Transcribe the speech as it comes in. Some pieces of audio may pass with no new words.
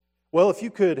Well, if you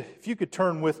could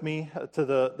turn with me to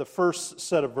the first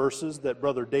set of verses that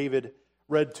Brother David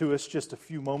read to us just a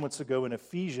few moments ago in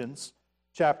Ephesians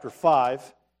chapter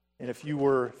 5. And if you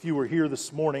were here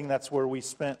this morning, that's where we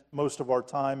spent most of our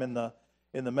time in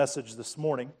the message this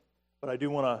morning. But I do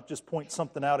want to just point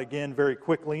something out again very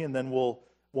quickly, and then we'll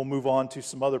move on to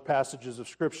some other passages of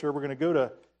Scripture. We're going to go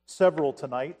to several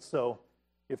tonight, so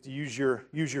you have to use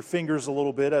your fingers a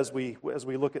little bit as we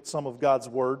look at some of God's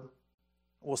Word.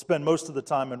 We'll spend most of the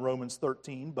time in Romans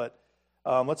 13, but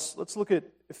let's look at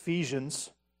Ephesians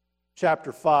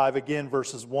chapter 5, again,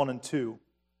 verses 1 and 2.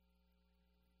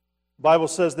 The Bible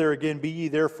says there again, "Be ye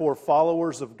therefore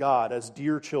followers of God as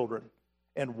dear children,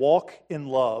 and walk in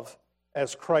love,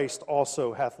 as Christ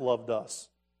also hath loved us,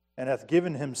 and hath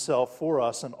given himself for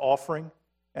us an offering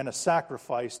and a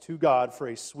sacrifice to God for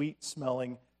a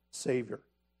sweet-smelling Savior."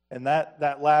 And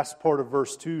that last part of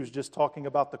verse 2 is just talking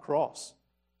about the cross,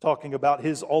 talking about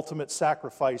his ultimate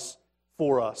sacrifice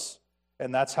for us.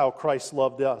 And that's how Christ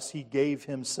loved us. He gave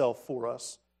himself for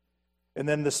us. And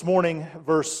then this morning,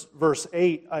 verse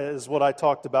 8 is what I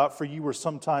talked about. "For you were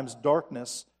sometimes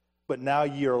darkness, but now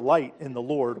ye are light in the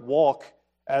Lord. Walk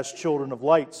as children of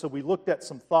light." So we looked at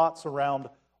some thoughts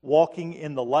around walking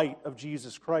in the light of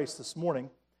Jesus Christ this morning.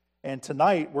 And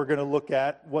tonight we're going to look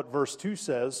at what verse 2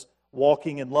 says,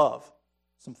 walking in love.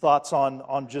 Some thoughts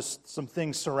on just some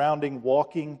things surrounding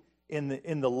walking in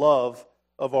the love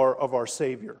of our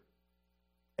Savior.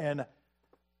 And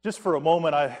just for a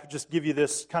moment, I just give you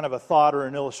this kind of a thought or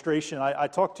an illustration. I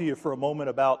talked to you for a moment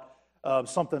about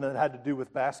something that had to do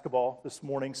with basketball this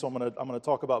morning, so I'm going to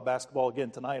talk about basketball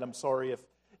again tonight. I'm sorry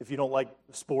if you don't like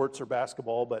sports or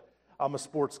basketball, but I'm a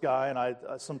sports guy, and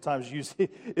I sometimes use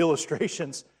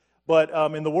illustrations. But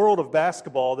in the world of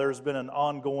basketball, there's been an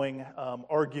ongoing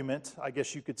argument, I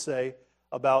guess you could say,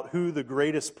 about who the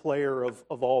greatest player of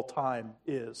all time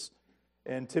is.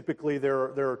 And typically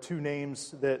there are two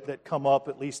names that come up,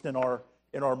 at least in our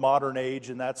modern age,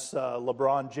 and that's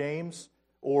LeBron James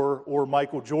or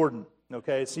Michael Jordan.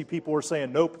 Okay, see, people are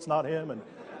saying, nope, it's not him, and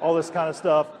all this kind of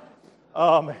stuff.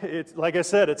 It's like I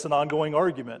said, it's an ongoing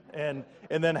argument. And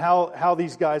then how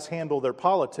these guys handle their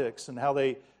politics and how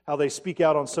they speak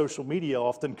out on social media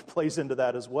often plays into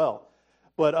that as well.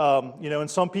 But and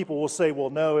some people will say, well,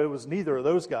 no, it was neither of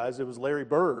those guys. It was Larry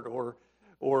Bird or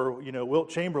Wilt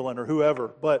Chamberlain or whoever.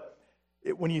 But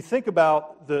when you think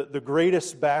about the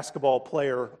greatest basketball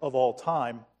player of all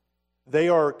time, they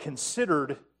are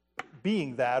considered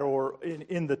being that, or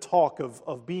in the talk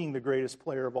of being the greatest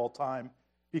player of all time,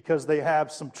 because they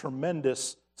have some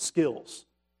tremendous skills.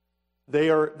 They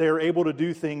are able to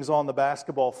do things on the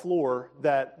basketball floor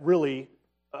that really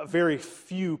very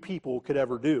few people could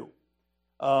ever do.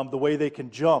 The way they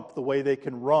can jump, the way they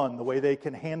can run, the way they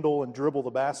can handle and dribble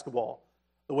the basketball,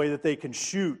 the way that they can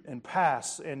shoot and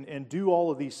pass and do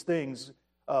all of these things,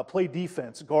 play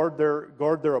defense, guard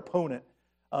their opponent,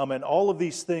 and all of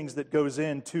these things that goes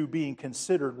into being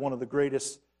considered one of the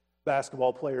greatest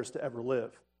basketball players to ever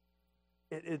live.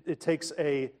 It takes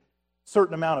a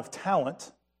certain amount of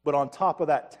talent, but on top of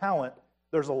that talent,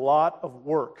 there's a lot of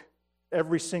work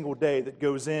every single day that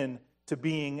goes in to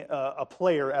being a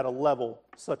player at a level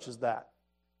such as that.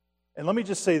 And let me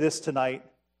just say this tonight.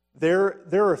 There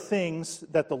are things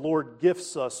that the Lord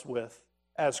gifts us with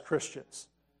as Christians.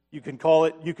 You can call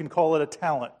it a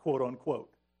talent, quote unquote.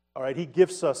 All right, He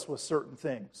gifts us with certain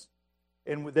things,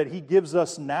 and that He gives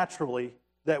us naturally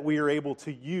that we are able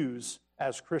to use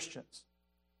as Christians.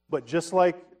 But just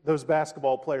like those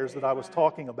basketball players that I was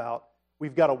talking about,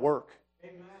 we've got to work.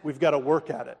 We've got to work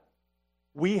at it.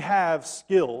 We have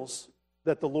skills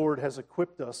that the Lord has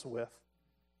equipped us with.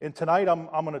 And tonight I'm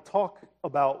going to talk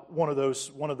about one of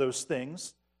those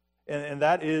things, and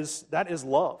that is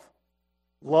love.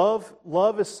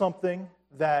 Love is something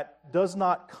that does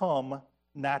not come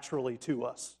naturally to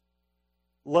us.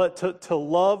 To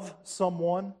love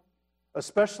someone,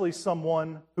 especially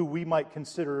someone who we might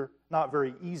consider not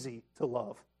very easy to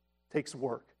love, takes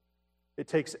work. It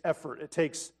takes effort. It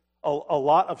takes a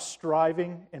lot of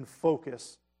striving and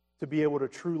focus to be able to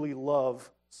truly love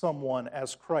someone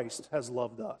as Christ has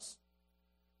loved us.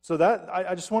 So that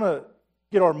I just want to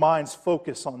get our minds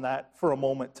focused on that for a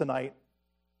moment tonight.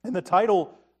 And the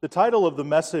title of the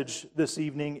message this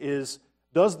evening is,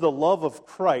 "Does the love of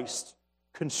Christ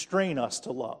constrain us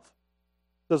to love?"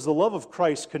 Does the love of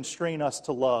Christ constrain us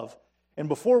to love? And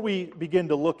before we begin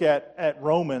to look at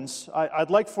Romans, I'd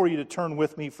like for you to turn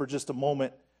with me for just a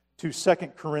moment to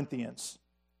 2 Corinthians.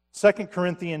 2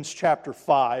 Corinthians chapter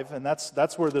 5, and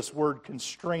that's where this word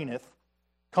constraineth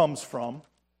comes from.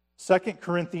 2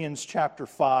 Corinthians chapter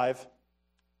 5,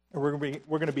 and we're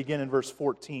going to begin in verse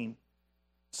 14.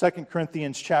 2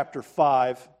 Corinthians chapter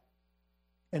 5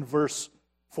 and verse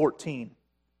 14.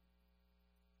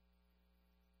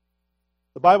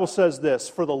 The Bible says this,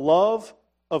 "For the love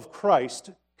of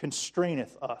Christ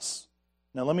constraineth us."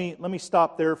 Now let me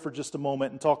stop there for just a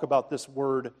moment and talk about this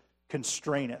word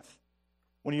constraineth.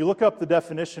 When you look up the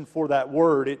definition for that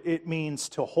word, it means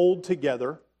to hold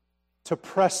together, to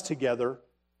press together,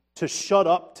 to shut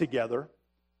up together,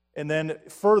 and then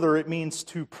further it means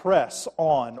to press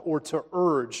on or to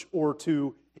urge or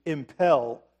to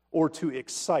impel or to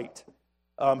excite.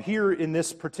 Here in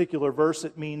this particular verse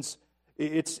it means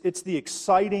it's the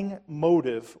exciting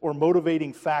motive or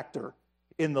motivating factor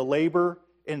in the labor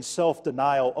and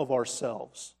self-denial of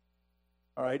ourselves.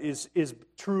 All right, is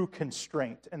true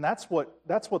constraint. And that's what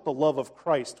the love of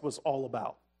Christ was all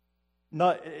about.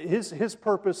 Not, his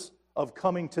purpose of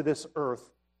coming to this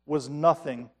earth was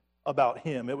nothing about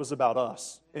him. It was about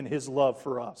us and his love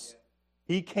for us.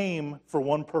 He came for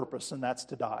one purpose, and that's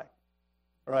to die.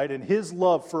 All right, and his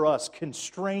love for us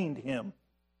constrained him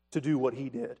to do what he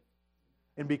did.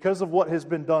 And because of what has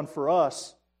been done for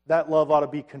us, that love ought to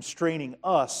be constraining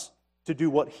us to do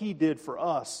what he did for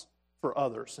us, for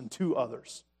others and to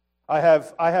others. I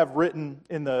have written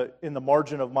in the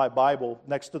margin of my Bible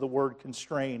next to the word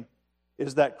constrain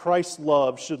is that Christ's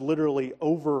love should literally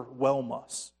overwhelm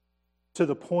us to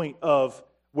the point of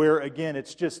where again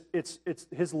it's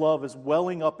his love is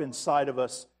welling up inside of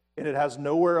us and it has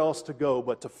nowhere else to go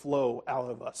but to flow out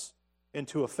of us and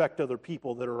to affect other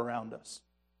people that are around us.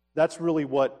 That's really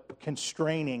what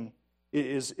constraining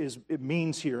it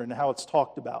means here and how it's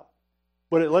talked about.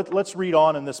 But let's read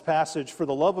on in this passage. "For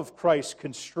the love of Christ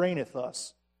constraineth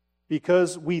us,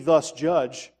 because we thus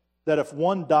judge that if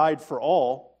one died for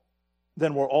all,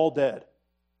 then we're all dead."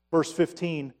 Verse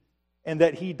 15, "And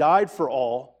that he died for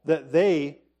all, that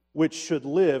they which should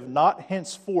live not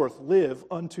henceforth live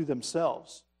unto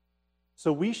themselves."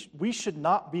 So we should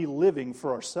not be living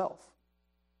for ourselves.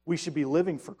 We should be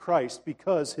living for Christ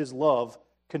because his love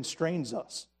constrains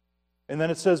us. And then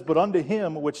it says, "But unto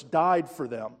him which died for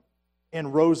them,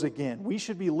 and rose again." We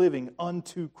should be living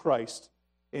unto Christ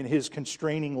in his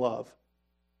constraining love.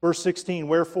 Verse 16,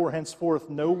 "Wherefore henceforth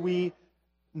know we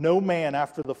no man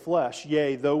after the flesh,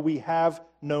 yea, though we have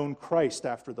known Christ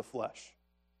after the flesh."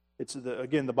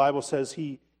 Again, the Bible says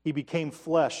he became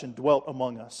flesh and dwelt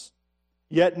among us.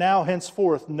 "Yet now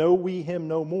henceforth know we him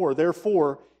no more.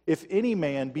 Therefore, if any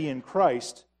man be in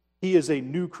Christ, he is a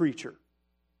new creature.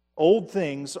 Old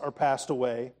things are passed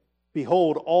away.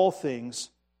 Behold, all things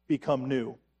become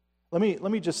new." Let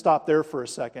me just stop there for a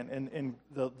second. And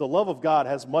the love of God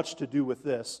has much to do with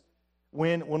this.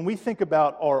 When we think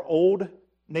about our old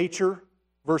nature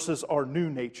versus our new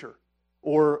nature,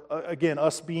 or again,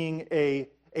 us being a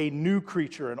new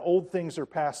creature and old things are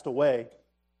passed away,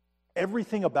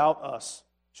 everything about us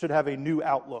should have a new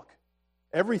outlook.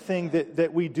 Everything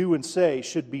that we do and say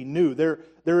should be new.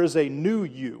 There is a new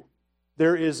you.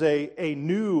 There is a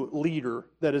new leader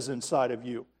that is inside of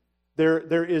you.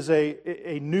 There is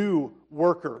a new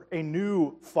worker, a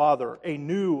new father, a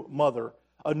new mother,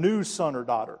 a new son or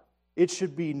daughter. It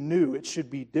should be new. It should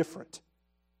be different.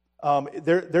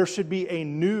 There should be a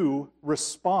new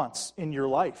response in your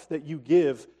life that you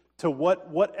give to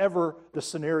whatever the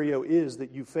scenario is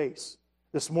that you face.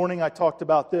 This morning I talked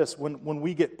about this. When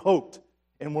we get poked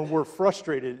and when we're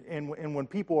frustrated and when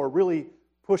people are really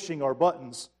pushing our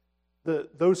buttons,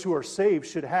 those who are saved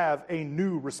should have a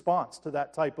new response to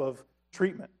that type of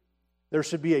treatment. There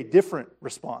should be a different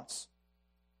response.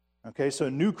 Okay, so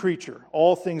a new creature.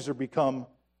 All things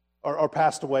are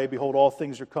passed away. Behold, all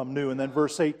things are come new. And then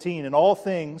verse 18, and all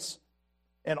things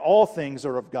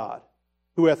are of God,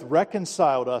 who hath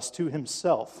reconciled us to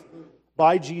himself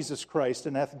by Jesus Christ,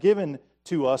 and hath given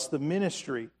to us the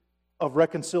ministry of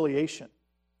reconciliation.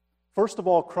 First of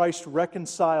all, Christ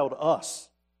reconciled us.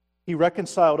 He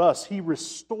reconciled us. He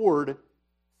restored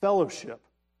fellowship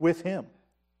with him.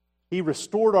 He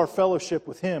restored our fellowship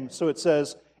with him. So it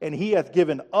says, and he hath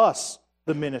given us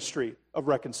the ministry of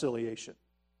reconciliation.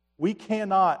 We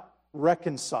cannot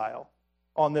reconcile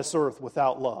on this earth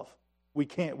without love. We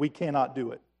cannot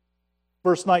do it.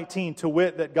 Verse 19, to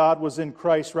wit, that God was in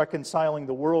Christ reconciling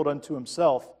the world unto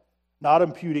himself, not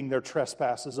imputing their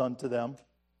trespasses unto them,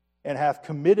 and hath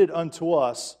committed unto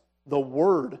us the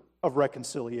word of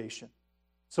reconciliation.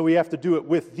 So we have to do it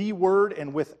with the word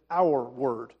and with our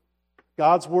word.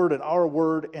 God's word and our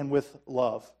word and with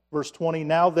love. Verse 20,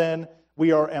 now then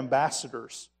we are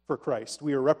ambassadors for Christ.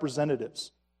 We are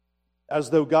representatives. As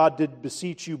though God did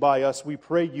beseech you by us, we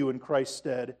pray you in Christ's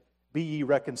stead, be ye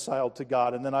reconciled to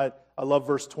God. And then I love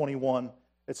verse 21.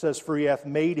 It says, for he hath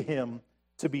made him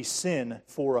to be sin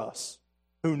for us.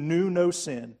 who knew no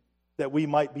sin, that we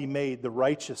might be made the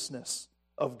righteousness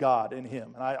of God in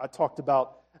him. And I talked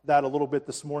about that a little bit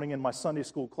this morning in my Sunday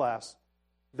school class,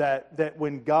 that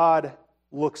when God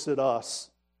looks at us,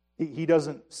 he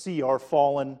doesn't see our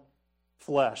fallen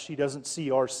flesh. He doesn't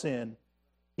see our sin.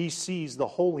 He sees the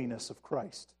holiness of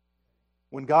Christ.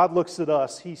 When God looks at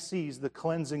us, he sees the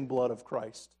cleansing blood of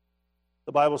Christ.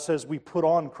 The Bible says we put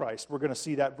on Christ. We're going to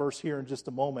see that verse here in just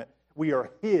a moment. We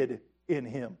are hid in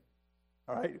him.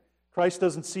 All right? Christ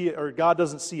doesn't see it, or God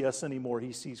doesn't see us anymore.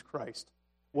 He sees Christ.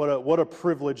 What a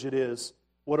privilege it is.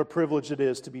 What a privilege it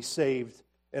is to be saved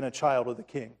and a child of the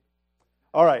King.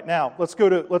 All right, now let's go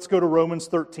to Romans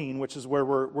 13, which is where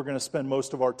we're going to spend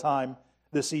most of our time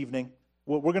this evening.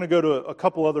 We're going to go to a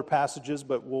couple other passages,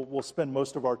 but we'll spend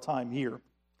most of our time here.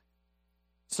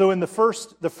 So in the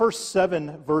first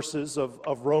 7 verses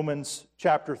of Romans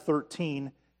chapter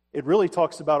 13, it really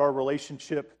talks about our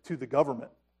relationship to the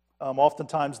government.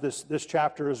 Oftentimes this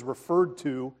chapter is referred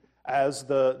to as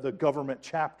the government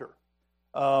chapter.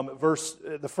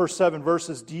 The first 7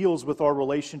 verses deals with our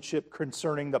relationship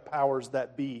concerning the powers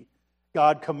that be.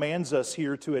 God commands us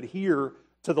here to adhere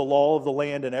to the law of the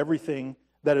land and everything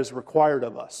that is required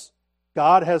of us.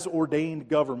 God has ordained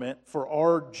government for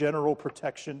our general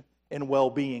protection and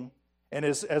well-being. And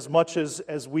as much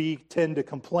as we tend to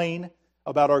complain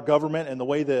about our government and the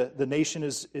way the nation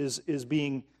is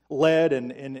being led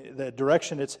and the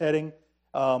direction it's heading,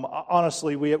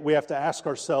 honestly, we have to ask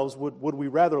ourselves, would we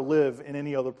rather live in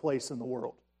any other place in the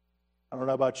world? I don't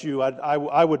know about you.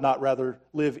 I would not rather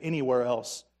live anywhere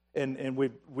else. And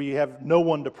we have no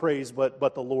one to praise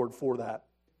but the Lord for that.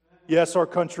 Yes, our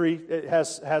country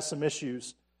has some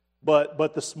issues,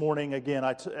 but this morning, again,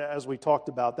 as we talked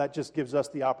about, that just gives us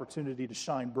the opportunity to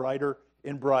shine brighter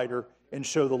and brighter and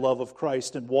show the love of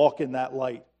Christ and walk in that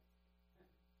light.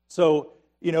 So,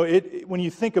 when you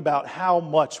think about how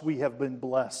much we have been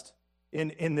blessed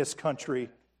in this country,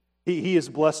 He has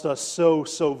blessed us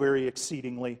so very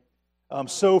exceedingly,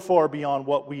 so far beyond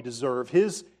what we deserve.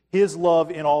 His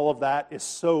love in all of that is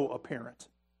so apparent.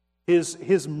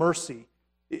 His mercy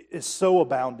is so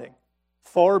abounding,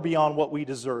 far beyond what we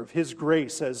deserve. His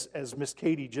grace, as Miss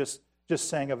Katie just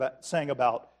sang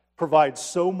about, provides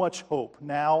so much hope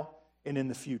now and in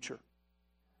the future.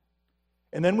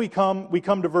 And then we come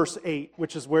to verse 8,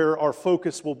 which is where our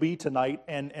focus will be tonight,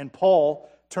 and Paul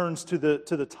turns to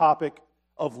the topic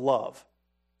of love.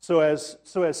 So as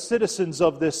citizens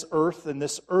of this earth and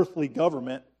this earthly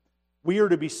government, we are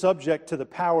to be subject to the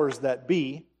powers that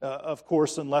be, of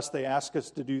course, unless they ask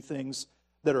us to do things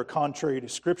that are contrary to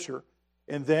Scripture,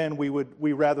 and then we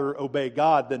rather obey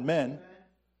God than men.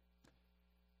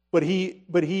 But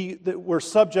we're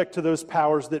subject to those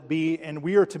powers that be, and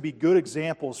we are to be good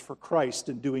examples for Christ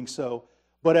in doing so.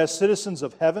 But as citizens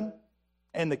of heaven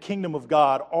and the kingdom of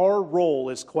God, our role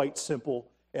is quite simple,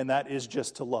 and that is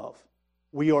just to love.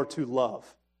 We are to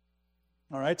love.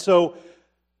 All right, so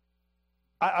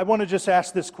I want to just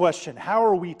ask this question. How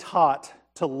are we taught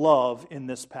to love in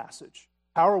this passage?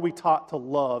 How are we taught to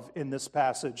love in this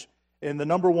passage? And the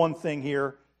number one thing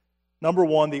here,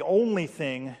 the only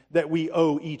thing that we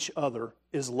owe each other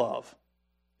is love.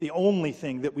 The only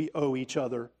thing that we owe each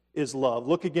other is love.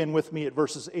 Look again with me at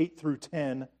verses 8 through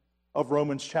 10 of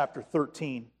Romans chapter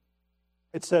 13.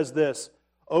 It says this,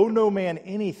 "Owe no man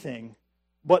anything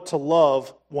but to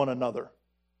love one another.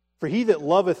 For he that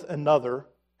loveth another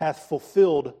hath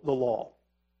fulfilled the law.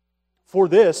 For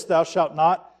this, thou shalt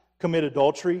not commit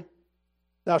adultery,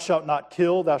 thou shalt not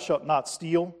kill, thou shalt not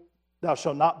steal, thou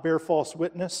shalt not bear false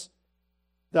witness,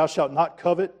 thou shalt not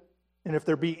covet. And if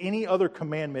there be any other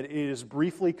commandment, it is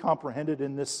briefly comprehended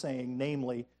in this saying,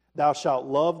 namely, thou shalt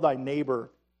love thy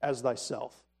neighbor as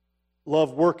thyself.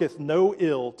 Love worketh no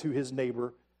ill to his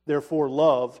neighbor, therefore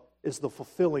love is the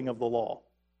fulfilling of the law."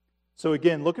 So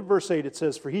again, look at verse 8. It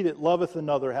says, "For he that loveth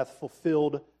another hath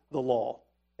fulfilled the law."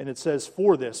 And it says,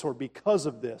 for this, or because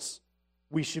of this,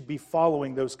 we should be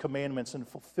following those commandments and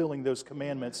fulfilling those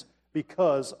commandments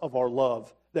because of our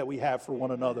love that we have for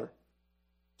one another.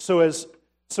 So as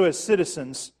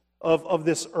citizens of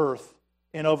this earth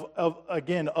and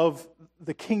of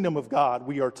the kingdom of God,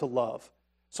 we are to love.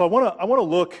 So I want to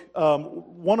look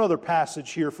one other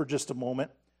passage here for just a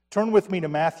moment. Turn with me to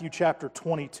Matthew chapter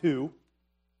 22,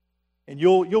 and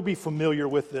you'll be familiar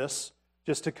with this,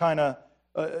 just to kind of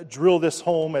drill this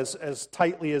home as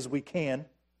tightly as we can.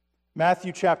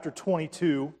 Matthew chapter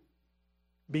 22,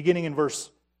 beginning in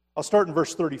I'll start in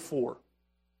verse 34.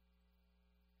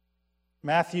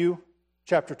 Matthew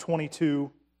chapter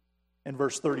 22 and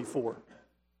verse 34.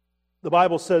 The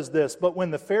Bible says this, "But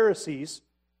when the Pharisees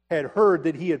had heard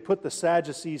that he had put the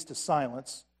Sadducees to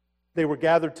silence, they were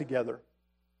gathered together.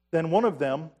 Then one of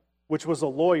them, which was a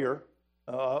lawyer,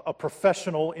 a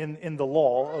professional in the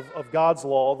law, of God's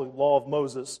law, the law of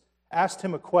Moses, asked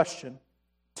him a question,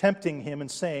 tempting him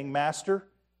and saying, Master,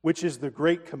 which is the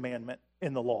great commandment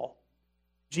in the law?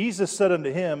 Jesus said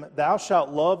unto him, Thou shalt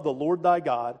love the Lord thy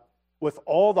God with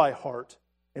all thy heart,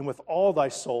 and with all thy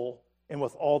soul, and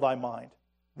with all thy mind.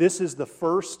 This is the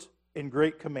first and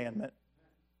great commandment.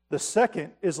 The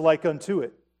second is like unto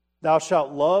it. Thou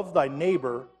shalt love thy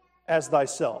neighbor as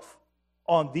thyself.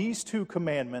 On these two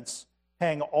commandments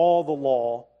hang all the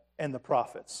law and the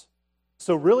prophets.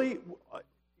 So really,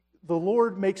 the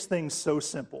Lord makes things so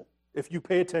simple. If you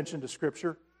pay attention to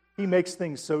Scripture, He makes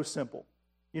things so simple.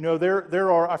 You know,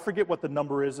 there are, I forget what the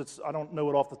number is. I don't know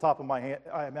it off the top of my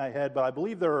head, but I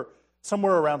believe there are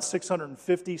somewhere around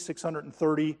 650,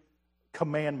 630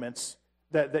 commandments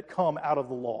that come out of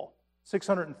the law.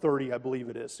 630, I believe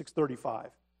it is,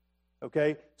 635.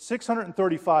 Okay?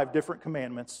 635 different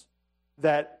commandments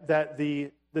that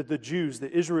the Jews,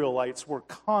 the Israelites, were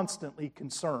constantly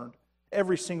concerned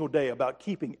every single day about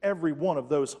keeping every one of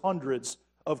those hundreds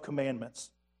of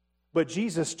commandments. But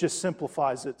Jesus just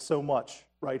simplifies it so much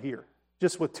right here,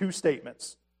 just with two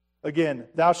statements. Again,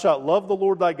 thou shalt love the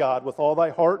Lord thy God with all thy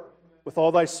heart, with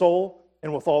all thy soul,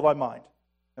 and with all thy mind.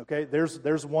 Okay,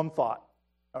 there's one thought.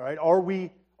 All right,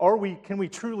 can we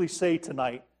truly say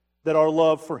tonight that our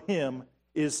love for Him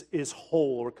is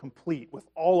whole or complete with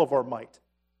all of our might?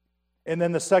 And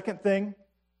then the second thing,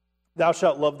 thou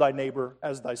shalt love thy neighbor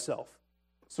as thyself.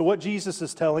 So what Jesus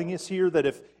is telling us here, that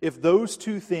if those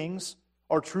two things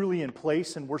are truly in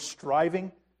place and we're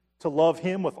striving to love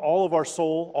Him with all of our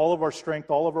soul, all of our strength,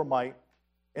 all of our might,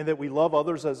 and that we love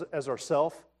others as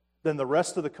ourselves, then the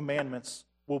rest of the commandments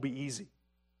will be easy.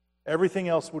 Everything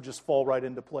else will just fall right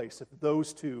into place if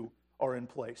those two are in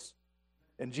place.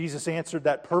 And Jesus answered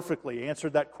that perfectly,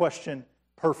 answered that question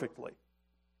perfectly.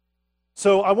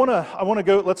 So I want to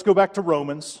go. Let's go back to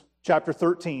Romans chapter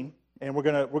 13, and we're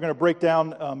gonna break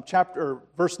down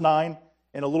verse 9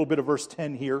 and a little bit of verse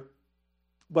 10 here.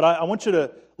 But I want you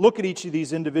to look at each of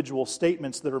these individual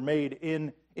statements that are made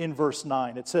in verse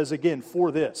 9. It says again,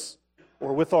 for this,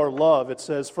 or with our love, it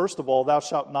says, first of all, thou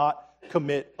shalt not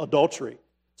commit adultery.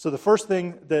 So the first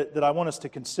thing that I want us to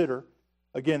consider,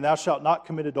 again, thou shalt not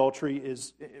commit adultery,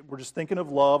 is we're just thinking of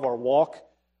love, our walk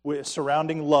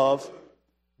surrounding love.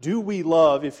 Do we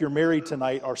love, if you're married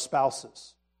tonight, our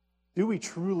spouses? Do we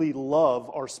truly love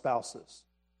our spouses?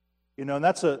 You know, and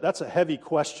that's a heavy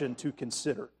question to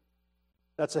consider.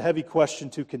 That's a heavy question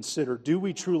to consider. Do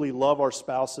we truly love our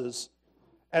spouses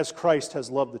as Christ has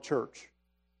loved the church?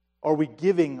 Are we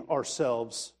giving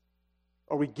ourselves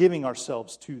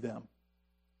to them?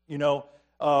 You know,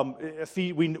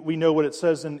 we know what it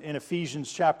says in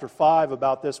Ephesians chapter 5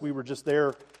 about this. We were just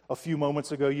there a few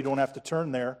moments ago. You don't have to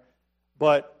turn there.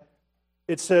 But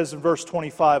it says in verse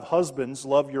 25, husbands,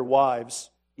 love your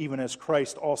wives, even as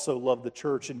Christ also loved the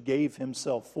church and gave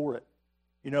Himself for it.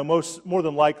 You know, more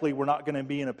than likely, we're not going to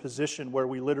be in a position where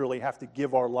we literally have to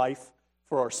give our life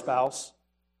for our spouse.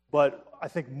 But I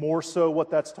think more so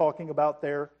what that's talking about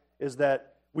there is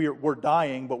that we're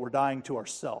dying, but we're dying to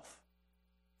ourselves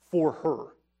for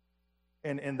her.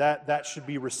 And that should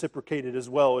be reciprocated as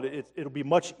well. It'll be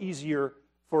much easier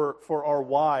for our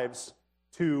wives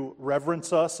to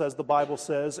reverence us, as the Bible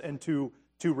says, and to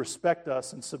respect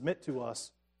us and submit to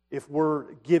us if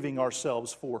we're giving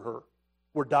ourselves for her.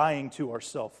 We're dying to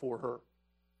ourselves for her.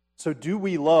 So do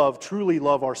we truly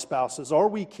love our spouses? Are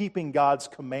we keeping God's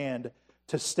command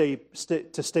to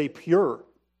stay pure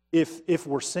if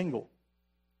we're single?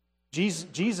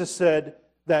 Jesus said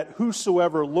that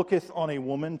whosoever looketh on a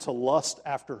woman to lust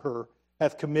after her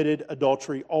hath committed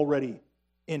adultery already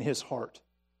in his heart.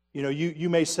 You know, you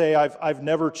may say, I've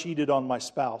never cheated on my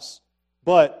spouse.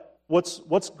 But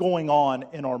what's going on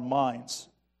in our minds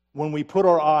when we put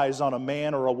our eyes on a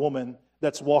man or a woman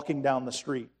that's walking down the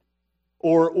street?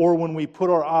 Or when we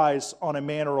put our eyes on a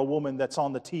man or a woman that's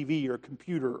on the TV or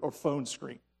computer or phone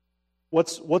screen?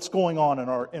 What's going on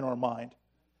in our mind?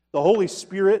 The Holy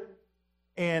Spirit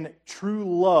and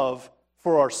true love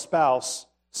for our spouse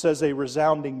says a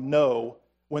resounding no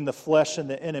when the flesh and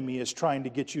the enemy is trying to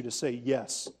get you to say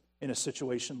yes in a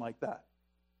situation like that.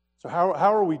 So how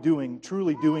are we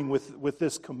truly doing with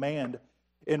this command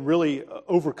and really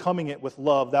overcoming it with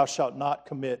love? Thou shalt not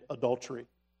commit adultery.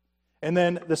 And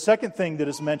then the second thing that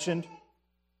is mentioned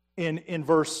in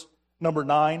verse number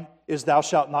 9 is thou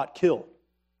shalt not kill.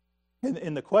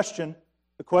 And the question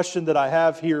that I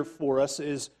have here for us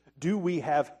is, do we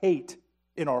have hate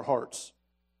in our hearts?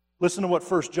 Listen to what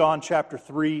 1 John chapter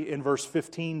 3 in verse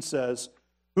 15 says,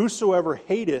 whosoever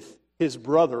hateth his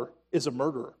brother is a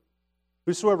murderer.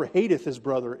 Whosoever hateth his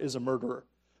brother is a murderer.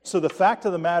 So the fact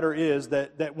of the matter is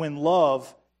that when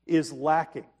love is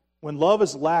lacking,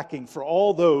 for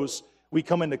all those we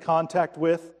come into contact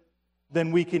with,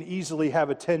 then we can easily have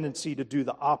a tendency to do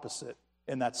the opposite,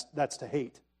 and that's to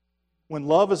hate. When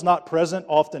love is not present,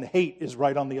 often hate is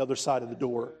right on the other side of the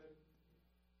door.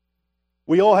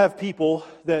 We all have people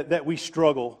that we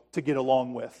struggle to get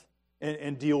along with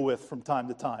and deal with from time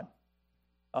to time.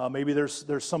 Maybe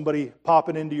there's somebody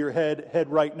popping into your head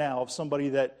right now of somebody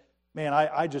that, man,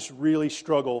 I just really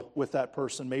struggle with that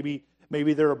person. Maybe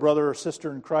they're a brother or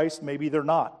sister in Christ. Maybe they're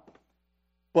not.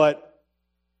 But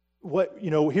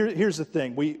here's the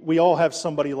thing. We all have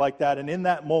somebody like that, and in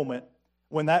that moment,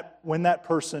 when that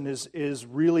person is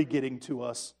really getting to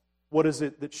us, what is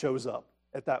it that shows up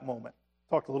at that moment?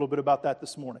 Talked a little bit about that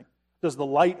this morning. Does the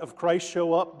light of Christ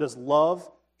show up? Does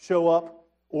love show up?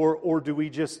 Or do we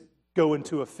just go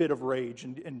into a fit of rage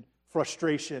and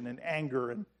frustration and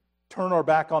anger and turn our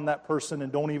back on that person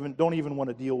and don't even want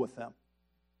to deal with them?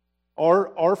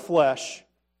 Our flesh,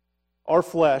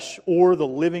 or the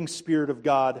living Spirit of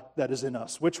God that is in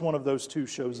us, which one of those two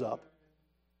shows up?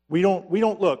 We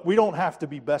don't have to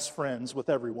be best friends with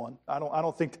everyone. I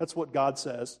don't think that's what God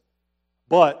says.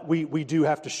 But we do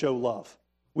have to show love.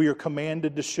 We are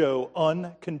commanded to show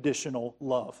unconditional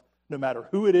love. No matter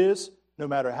who it is, no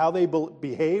matter how they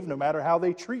behave, no matter how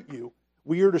they treat you,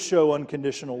 we are to show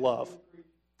unconditional love.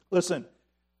 Listen,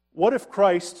 what if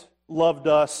Christ loved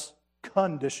us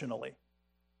conditionally?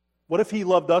 What if He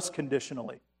loved us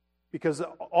conditionally? Because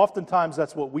oftentimes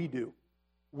that's what we do.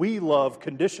 We love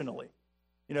conditionally.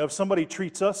 If somebody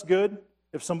treats us good,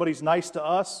 if somebody's nice to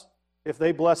us, if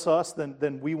they bless us,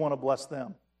 then we want to bless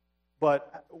them.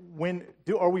 But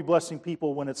are we blessing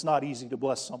people when it's not easy to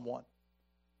bless someone?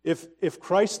 If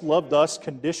Christ loved us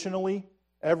conditionally,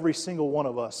 every single one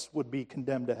of us would be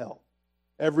condemned to hell.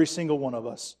 Every single one of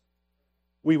us.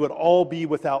 We would all be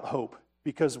without hope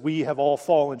because we have all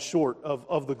fallen short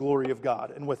of the glory of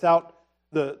God. And without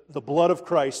the blood of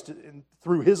Christ, and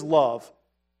through His love,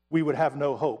 we would have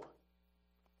no hope.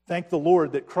 Thank the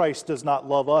Lord that Christ does not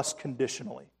love us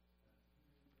conditionally.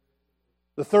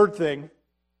 The third thing,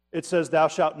 it says, thou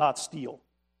shalt not steal.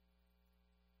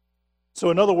 So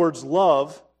in other words,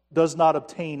 love does not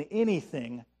obtain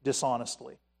anything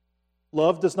dishonestly.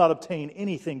 Love does not obtain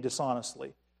anything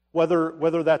dishonestly.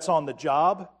 Whether that's on the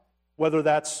job, whether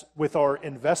that's with our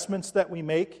investments that we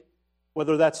make,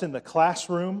 whether that's in the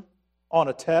classroom, on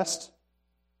a test,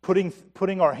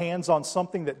 putting our hands on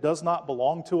something that does not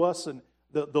belong to us, and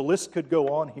the list could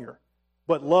go on here.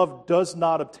 But love does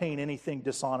not obtain anything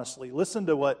dishonestly. Listen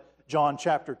to what John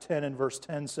chapter 10 and verse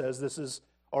 10 says. This is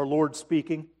our Lord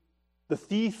speaking. The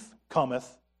thief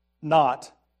cometh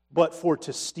not, but for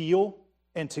to steal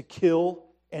and to kill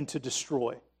and to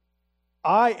destroy.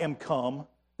 I am come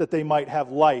that they might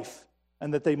have life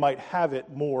and that they might have it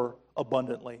more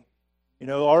abundantly.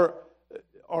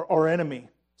 Our enemy,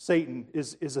 Satan,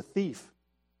 is a thief.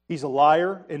 He's a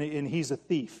liar and he's a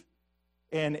thief.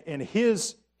 And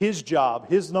his job,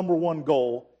 his number one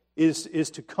goal is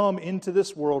to come into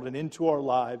this world and into our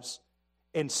lives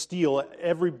and steal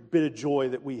every bit of joy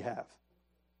that we have.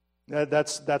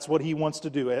 That's what he wants to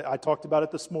do. I talked about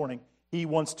it this morning. He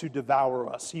wants to devour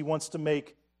us. He wants to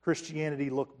make Christianity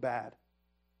look bad.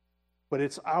 But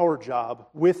it's our job,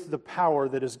 with the power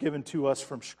that is given to us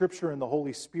from Scripture and the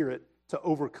Holy Spirit, to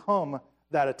overcome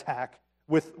that attack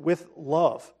with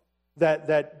love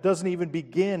that doesn't even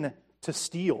begin to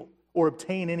steal or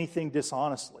obtain anything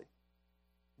dishonestly.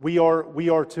 We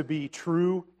are to be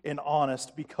true and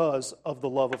honest because of the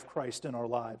love of Christ in our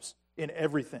lives, in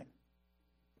everything.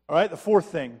 All right, the fourth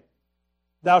thing,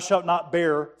 thou shalt not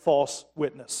bear false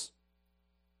witness.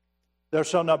 Thou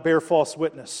shalt not bear false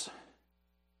witness.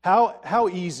 How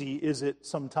easy is it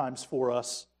sometimes for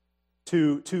us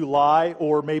to lie,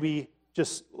 or maybe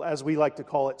just, as we like to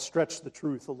call it, stretch the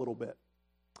truth a little bit?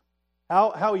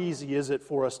 How easy is it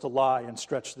for us to lie and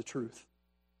stretch the truth?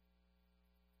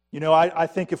 I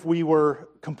think if we were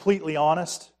completely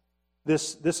honest,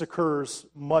 this occurs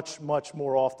much, much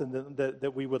more often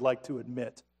than we would like to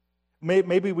admit.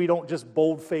 Maybe we don't just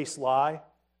bold-faced lie,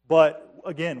 but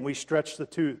again, we stretch the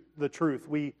truth.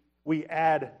 We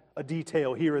add a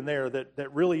detail here and there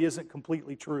that really isn't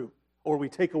completely true, or we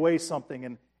take away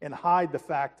something and hide the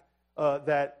fact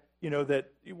that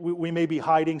we may be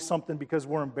hiding something because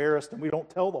we're embarrassed and we don't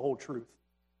tell the whole truth.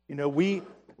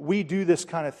 We do this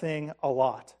kind of thing a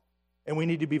lot, and we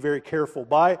need to be very careful.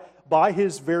 By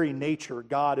His very nature,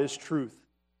 God is truth,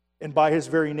 and by His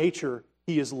very nature,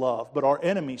 He is love. But our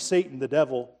enemy, Satan, the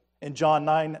devil, in John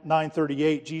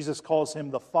 9:38, Jesus calls him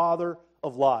the father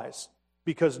of lies,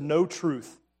 because no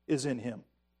truth is in Him.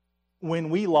 When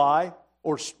we lie,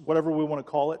 or whatever we want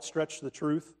to call it, stretch the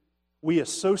truth, we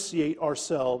associate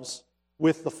ourselves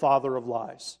with the father of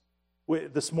lies.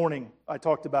 This morning, I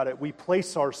talked about it. We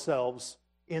place ourselves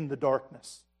in the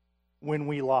darkness when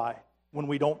we lie, when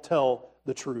we don't tell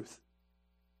the truth.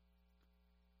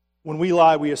 When we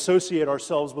lie, we associate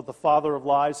ourselves with the father of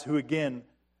lies, who again,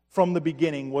 from the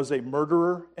beginning, was a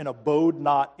murderer and abode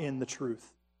not in the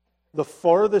truth. The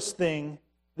farthest thing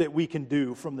that we can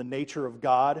do from the nature of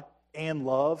God and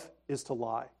love is to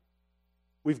lie.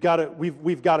 We've got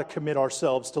to commit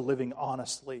ourselves to living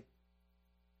honestly.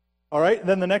 All right,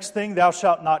 then the next thing, thou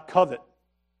shalt not covet.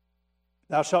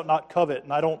 Thou shalt not covet.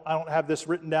 And I don't have this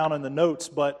written down in the notes,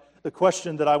 but the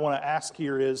question that I want to ask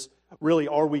here is, really,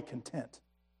 are we content?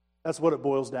 That's what it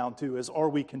boils down to, is are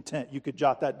we content? You could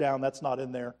jot that down. That's not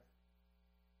in there.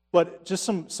 But just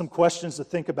some questions to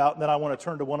think about, and then I want to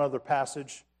turn to one other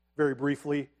passage very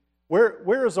briefly.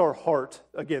 Where is our heart?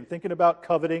 Again, thinking about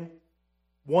coveting,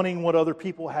 wanting what other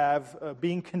people have,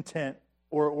 being content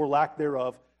or lack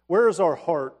thereof. Where is our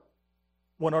heart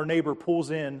when our neighbor pulls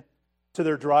in to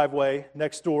their driveway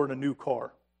next door in a new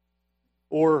car,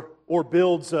 or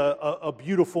builds a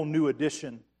beautiful new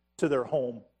addition to their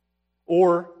home,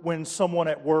 or when someone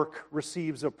at work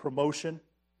receives a promotion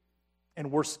and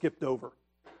we're skipped over,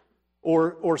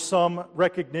 or some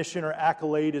recognition or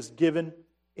accolade is given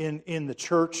in the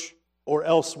church or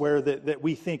elsewhere that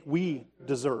we think we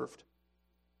deserved?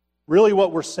 Really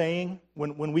what we're saying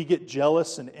when we get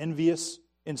jealous and envious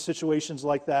in situations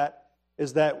like that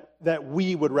is that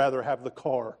we would rather have the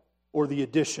car or the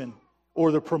addition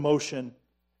or the promotion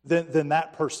than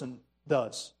that person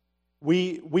does.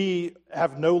 We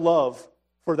have no love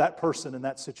for that person in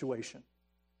that situation.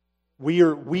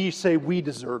 We say we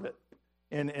deserve it,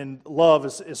 and love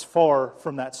is far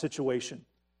from that situation.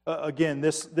 Again,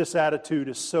 this attitude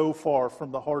is so far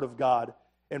from the heart of God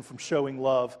and from showing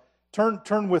love.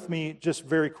 Turn with me just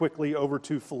very quickly over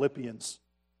to Philippians.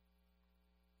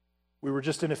 We were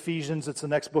just in Ephesians. It's the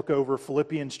next book over,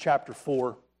 Philippians chapter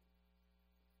 4.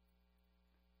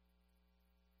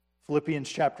 Philippians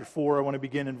chapter 4, I want to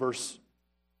begin in verse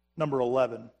number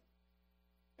 11.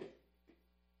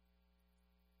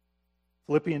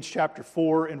 Philippians chapter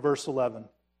 4 and verse 11.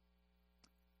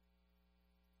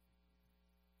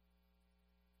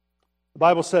 The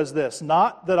Bible says this,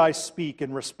 "Not that I speak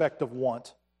in respect of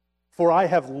want, for I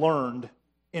have learned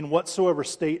in whatsoever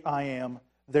state I am,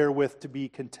 therewith to be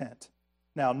content."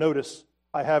 Now notice,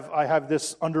 I have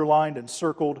this underlined and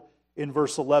circled in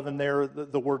verse 11 there,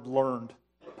 the word learned.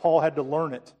 Paul had to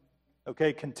learn it.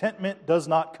 Okay, contentment does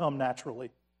not come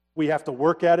naturally. We have to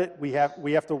work at it, we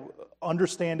have to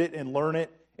understand it and learn it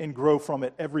and grow from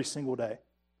it every single day.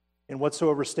 In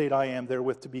whatsoever state I am,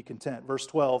 therewith to be content. Verse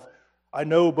 12, "I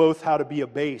know both how to be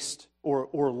abased or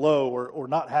low or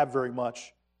not have very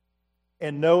much,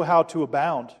 and know how to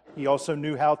abound." He also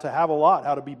knew how to have a lot,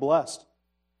 how to be blessed.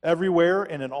 "Everywhere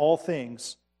and in all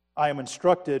things I am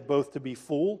instructed both to be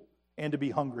full and to be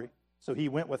hungry." So he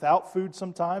went without food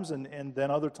sometimes and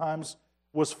then other times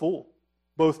was full,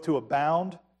 both to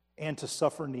abound and to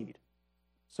suffer need.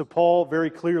 So Paul very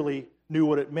clearly knew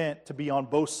what it meant to be on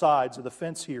both sides of the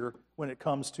fence here when it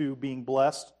comes to being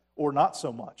blessed or not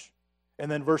so much. And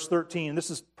then verse 13,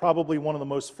 this is probably one of the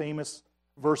most famous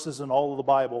verses in all of the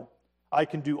Bible. "I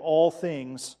can do all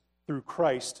things through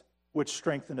Christ, which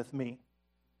strengtheneth me."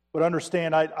 But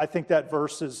understand, I think that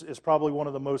verse is probably one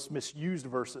of the most misused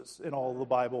verses in all of the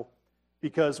Bible,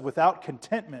 because without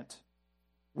contentment,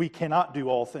 we cannot do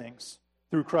all things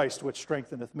through Christ, which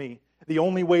strengtheneth me. The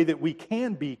only way that we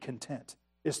can be content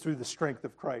is through the strength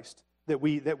of Christ that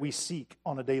we seek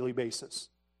on a daily basis.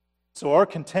 So our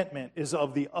contentment is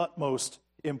of the utmost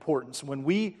importance. When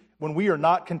we are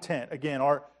not content, again,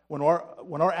 when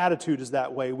our attitude is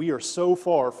that way, we are so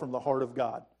far from the heart of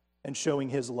God and showing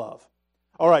His love.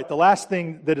 All right, the last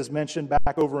thing that is mentioned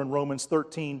back over in Romans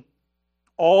 13,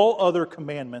 all other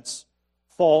commandments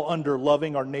fall under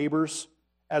loving our neighbors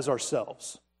as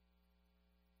ourselves.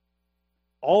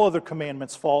 All other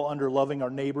commandments fall under loving our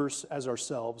neighbors as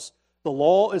ourselves. The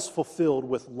law is fulfilled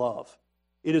with love.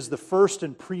 It is the first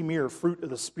and premier fruit of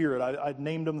the Spirit. I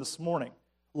named them this morning.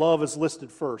 Love is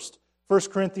listed first.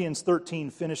 1 Corinthians 13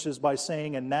 finishes by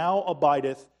saying, "And now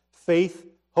abideth faith,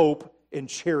 hope, and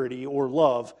charity," or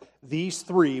love, "these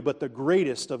three, but the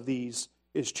greatest of these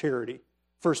is charity."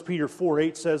 1 Peter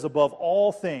 4:8 says, "Above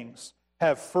all things,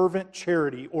 have fervent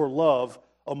charity," or love,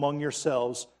 "among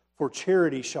yourselves, for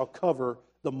charity shall cover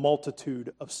the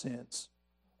multitude of sins."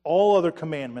 All other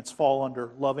commandments fall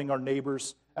under loving our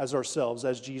neighbors as ourselves,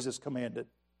 as Jesus commanded.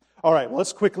 All right,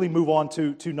 let's quickly move on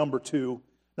to number 2.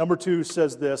 Number 2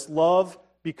 says this, "Love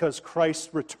because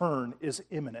Christ's return is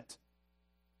imminent.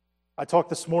 I talked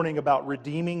this morning about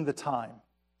redeeming the time.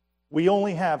 We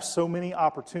only have so many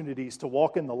opportunities to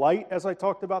walk in the light, as I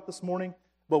talked about this morning,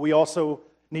 but we also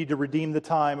need to redeem the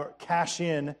time, or cash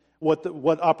in what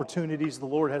opportunities the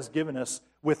Lord has given us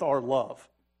with our love,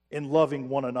 in loving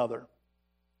one another.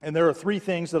 And there are three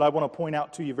things that I want to point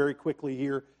out to you very quickly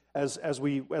here as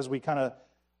we kind of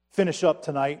finish up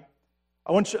tonight.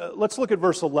 Let's look at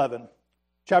verse 11.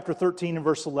 Chapter 13 and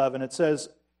verse 11. It says,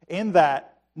 "And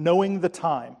that, knowing the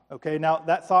time." Okay, now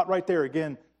that thought right there,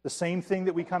 again, the same thing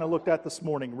that we kind of looked at this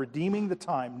morning. Redeeming the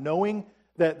time, knowing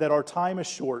that our time is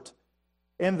short.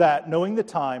 "And that, knowing the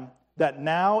time, that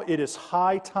now it is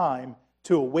high time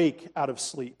to awake out of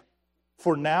sleep.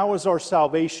 For now is our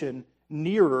salvation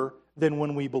nearer than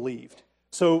when we believed."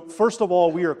 So, first of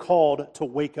all, we are called to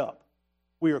wake up.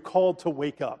 We are called to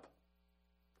wake up.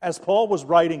 As Paul was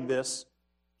writing this,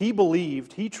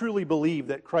 he truly believed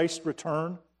that Christ's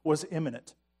return was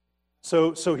imminent.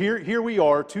 So here we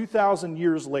are, 2,000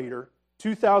 years later,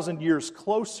 2,000 years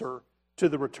closer to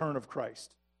the return of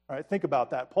Christ. All right, think about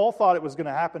that. Paul thought it was going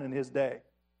to happen in his day.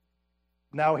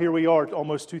 Now here we are,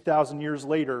 almost 2,000 years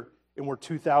later, and we're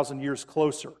 2,000 years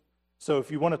closer. So if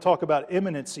you want to talk about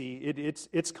imminency,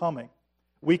 it's coming.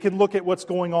 We can look at what's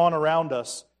going on around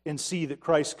us and see that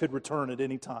Christ could return at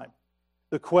any time.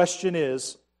 The question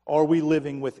is, are we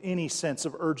living with any sense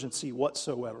of urgency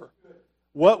whatsoever?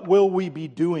 What will we be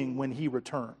doing when He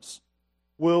returns?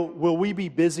 Will we be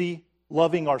busy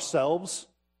loving ourselves,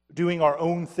 doing our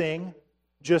own thing,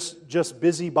 just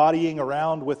busybodying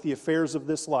around with the affairs of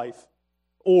this life?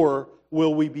 Or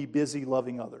will we be busy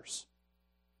loving others,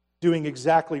 doing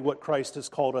exactly what Christ has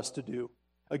called us to do?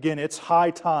 Again, it's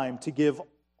high time to give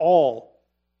all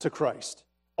to Christ,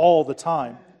 all the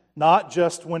time, not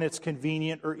just when it's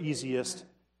convenient or easiest.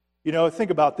 You know, think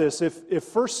about this. If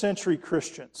first century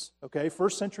Christians,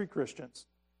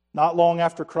 not long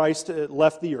after Christ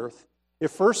left the earth,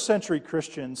 if first century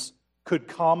Christians could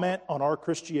comment on our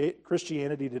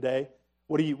Christianity today,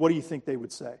 what do you think they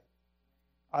would say?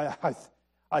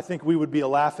 I think we would be a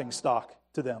laughingstock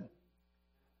to them.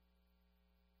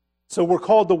 So we're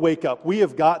called to wake up. We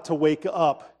have got to wake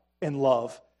up in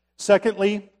love.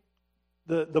 Secondly,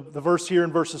 the verse here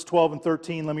in verses 12 and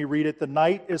 13, let me read it. "The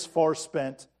night is far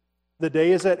spent, the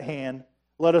day is at hand.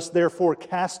 Let us therefore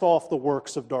cast off the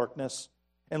works of darkness,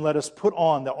 and let us put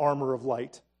on the armor of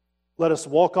light. Let us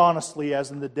walk honestly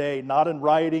as in the day, not in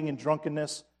rioting and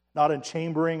drunkenness, not in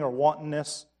chambering or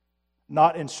wantonness,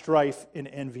 not in strife and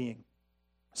envying."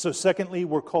 So secondly,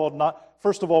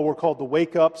 first of all, we're called to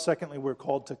wake up. Secondly, we're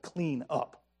called to clean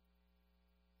up.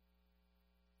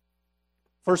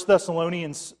 1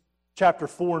 Thessalonians chapter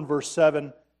 4 and verse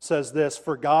 7 says this,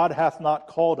 "For God hath not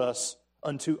called us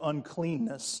unto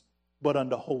uncleanness, but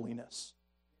unto holiness."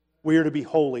 We are to be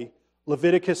holy.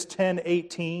 Leviticus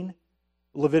 10:18,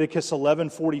 Leviticus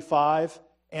 11:45,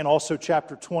 and also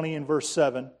chapter 20 and verse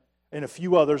 7, and a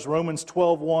few others, Romans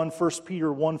 12:1, 1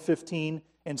 Peter 1:15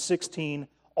 and 16,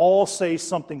 all say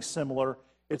something similar.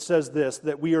 It says this,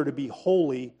 that we are to be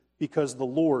holy because the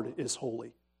Lord is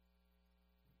holy.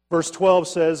 Verse 12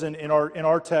 says in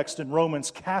our text in Romans,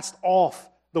 "Cast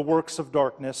off the works of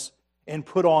darkness and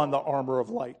put on the armor of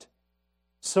light."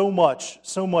 So much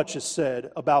is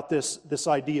said about this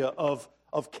idea of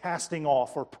casting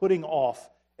off or putting off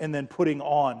and then putting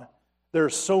on.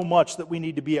 There's so much that we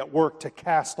need to be at work to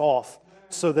cast off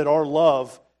so that our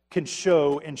love can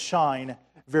show and shine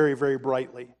very, very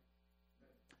brightly.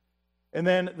 And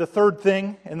then the third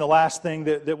thing and the last thing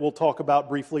that we'll talk about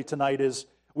briefly tonight is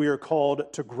we are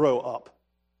called to grow up.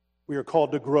 We are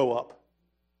called to grow up.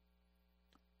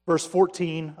 Verse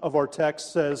 14 of our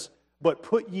text says, "But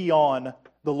put ye on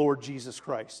the Lord Jesus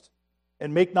Christ,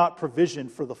 and make not provision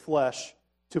for the flesh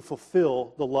to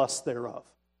fulfill the lusts thereof."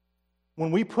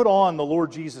 When we put on the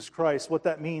Lord Jesus Christ, what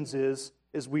that means is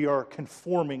we are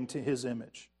conforming to His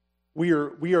image. We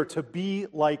are to be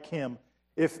like Him.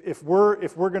 If we're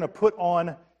going to put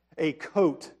on a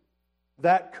coat,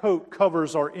 that coat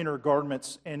covers our inner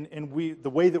garments, and the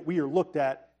way that we are looked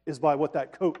at is by what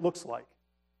that coat looks like.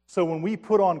 So when we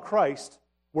put on Christ,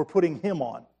 we're putting Him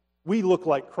on. We look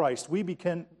like Christ. We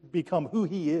become who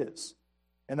He is.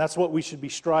 And that's what we should be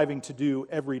striving to do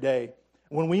every day.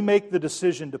 When we make the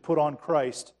decision to put on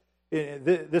Christ,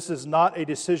 this is not a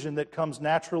decision that comes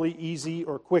naturally, easy,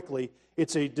 or quickly.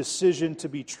 It's a decision to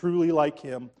be truly like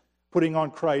Him. Putting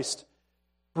on Christ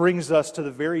brings us to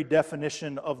the very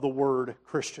definition of the word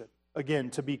Christian. Again,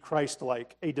 to be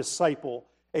Christ-like, a disciple,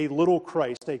 a little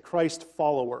Christ, a Christ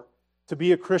follower. To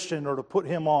be a Christian or to put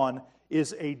Him on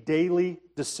is a daily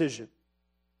decision.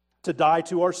 To die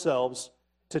to ourselves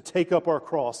to take up our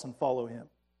cross and follow Him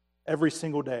every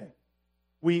single day.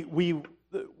 We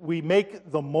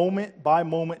make the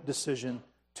moment-by-moment decision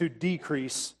to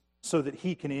decrease so that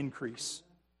He can increase,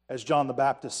 as John the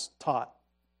Baptist taught.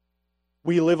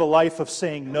 We live a life of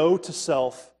saying no to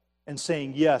self and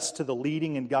saying yes to the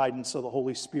leading and guidance of the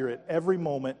Holy Spirit every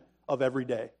moment of every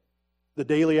day. The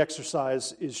daily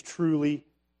exercise is truly,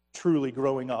 truly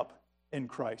growing up in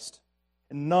Christ.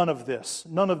 And none of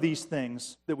these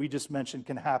things that we just mentioned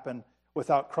can happen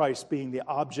without Christ being the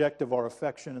object of our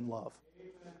affection and love.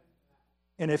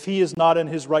 And if He is not in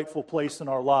His rightful place in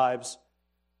our lives,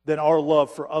 then our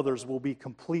love for others will be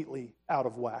completely out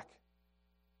of whack.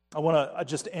 I want to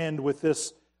just end with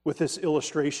this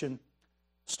illustration.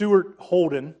 Stuart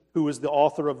Holden, who is the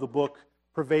author of the book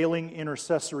Prevailing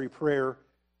Intercessory Prayer,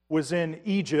 was in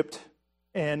Egypt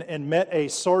and met a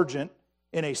sergeant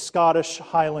in a Scottish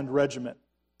Highland regiment.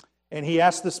 And he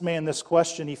asked this man this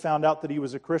question. He found out that he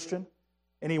was a Christian,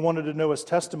 and he wanted to know his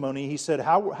testimony. He said,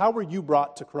 how were you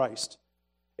brought to Christ?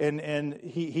 And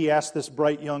he asked this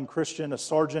bright young Christian, a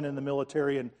sergeant in the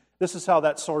military, and this is how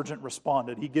that sergeant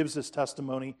responded. He gives his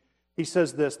testimony. He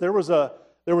says this: there was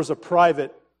a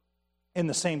private in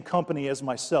the same company as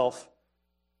myself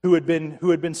who had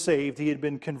been saved. He had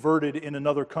been converted in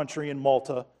another country, in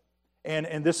Malta,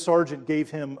 and this sergeant gave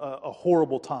him a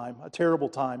horrible time, a terrible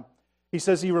time. He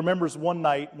says he remembers one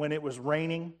night when it was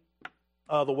raining.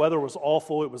 The weather was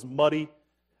awful. It was muddy,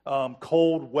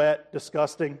 cold, wet,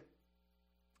 disgusting.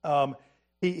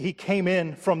 He came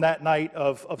in from that night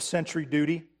of sentry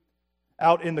duty,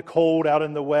 out in the cold, out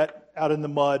in the wet, out in the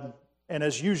mud. And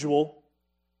as usual,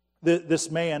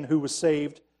 this man who was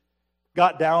saved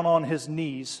got down on his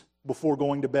knees before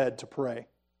going to bed to pray.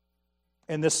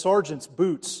 And this sergeant's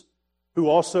boots, who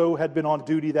also had been on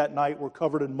duty that night, were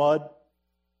covered in mud,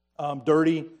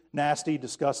 dirty, nasty,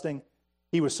 disgusting.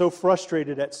 He was so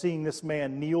frustrated at seeing this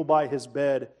man kneel by his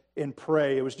bed and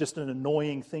pray. It was just an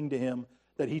annoying thing to him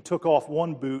that he took off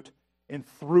one boot and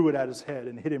threw it at his head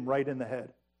and hit him right in the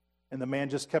head. And the man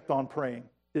just kept on praying.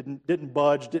 Didn't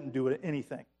budge, didn't do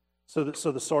anything. So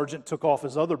the sergeant took off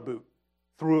his other boot,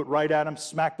 threw it right at him,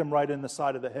 smacked him right in the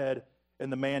side of the head, and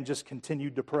the man just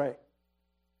continued to pray.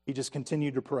 He just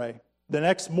continued to pray. The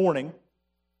next morning,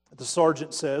 the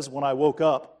sergeant says, when I woke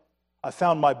up, I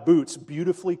found my boots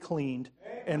beautifully cleaned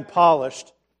and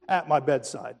polished at my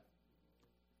bedside.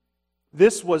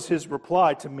 This was his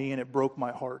reply to me, and it broke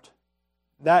my heart.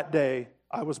 That day,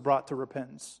 I was brought to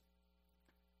repentance.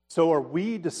 So are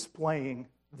we displaying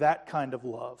that kind of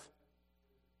love?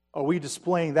 Are we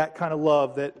displaying that kind of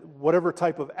love, that whatever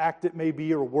type of act it may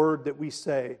be or word that we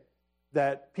say,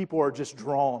 that people are just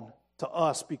drawn to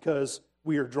us because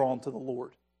we are drawn to the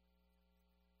Lord?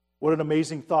 What an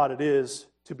amazing thought it is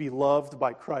to be loved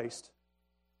by Christ.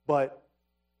 But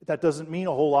that doesn't mean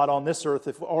a whole lot on this earth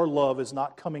if our love is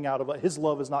not coming out of His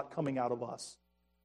love is not coming out of us.